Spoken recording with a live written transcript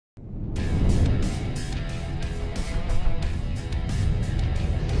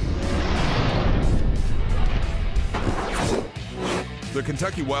the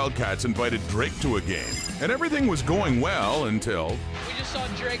Kentucky Wildcats invited Drake to a game, and everything was going well until... We just saw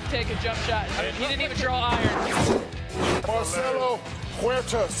Drake take a jump shot. He didn't even draw iron. Marcelo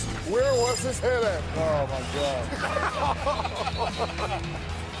Huertas, where was his head at? Oh, my God.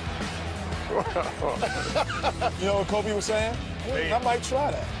 You know what Kobe was saying? I might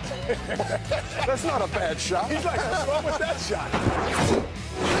try that. That's not a bad shot. He's like, what's wrong with that shot?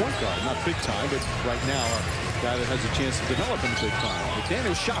 Point guard, not big time, but right now, a guy that has a chance to develop in big time.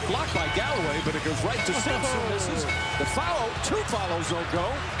 McDaniel's shot blocked by Galloway, but it goes right to Simpson. Misses. The foul, 2 fouls don't go.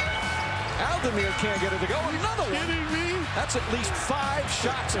 Aldemir can't get it to go. Another one. Kidding me? That's at least 5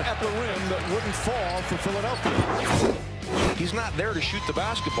 shots at the rim that wouldn't fall for Philadelphia. He's not there to shoot the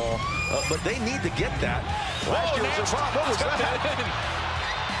basketball, but they need to get that. Last year was a problem. What was that?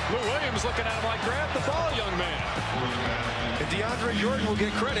 Lou Williams looking at him like, grab the ball, young man. And DeAndre Jordan will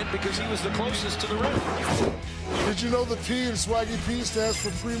get credit because he was the closest to the rim. Did you know the P in Swaggy P stands for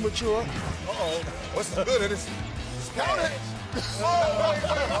premature? Uh-oh. What's the good in it? Count it. No,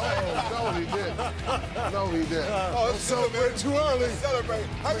 he didn't. No, he didn't. Don't celebrate too early. Celebrate.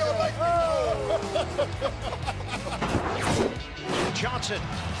 How y'all like Johnson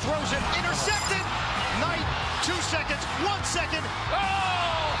throws it, intercepted. Knight, 2 seconds, 1 second.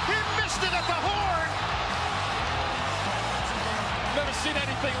 Oh, he missed it at the horn. Never seen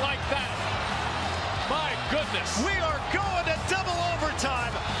anything like that. My goodness. We are going to double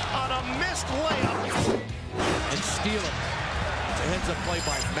overtime on a missed layup. And steal it. It's a heads-up play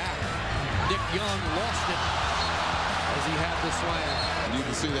by Mack. Nick Young lost it as he had the slam. You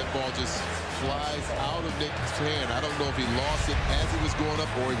can see that ball just flies out of Nick's hand. I don't know if he lost it as he was going up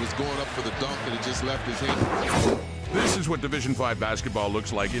or he was going up for the dunk and it just left his hand. This is what Division V basketball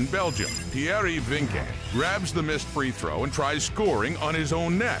looks like in Belgium. Thierry Vinquet grabs the missed free throw and tries scoring on his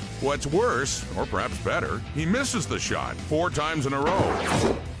own net. What's worse, or perhaps better, he misses the shot 4 times in a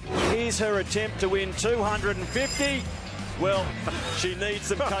row. Here's her attempt to win 250. Well, she needs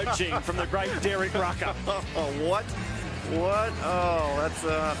some coaching from the great Derek Rucker. What? What? Oh, that's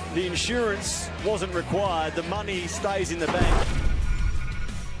The insurance wasn't required. The money stays in the bank.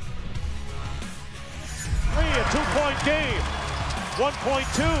 A 2-point game.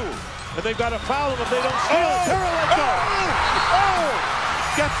 1.2. And they've got to foul him if they don't steal it. Terraleco.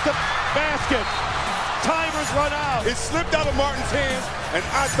 Gets the basket. Timers run out. It slipped out of Martin's hands, and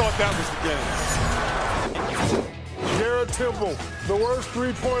I thought that was the game. Garrett Temple, the worst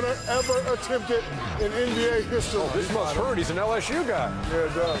three-pointer ever attempted in NBA history. Oh, this must hurt. He's an LSU guy. Yeah,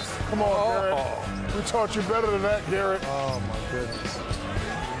 it does. Come on, Garrett. We taught you better than that, Garrett. Oh, my goodness.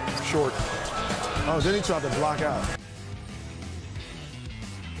 Short. Oh, then he tried to block out.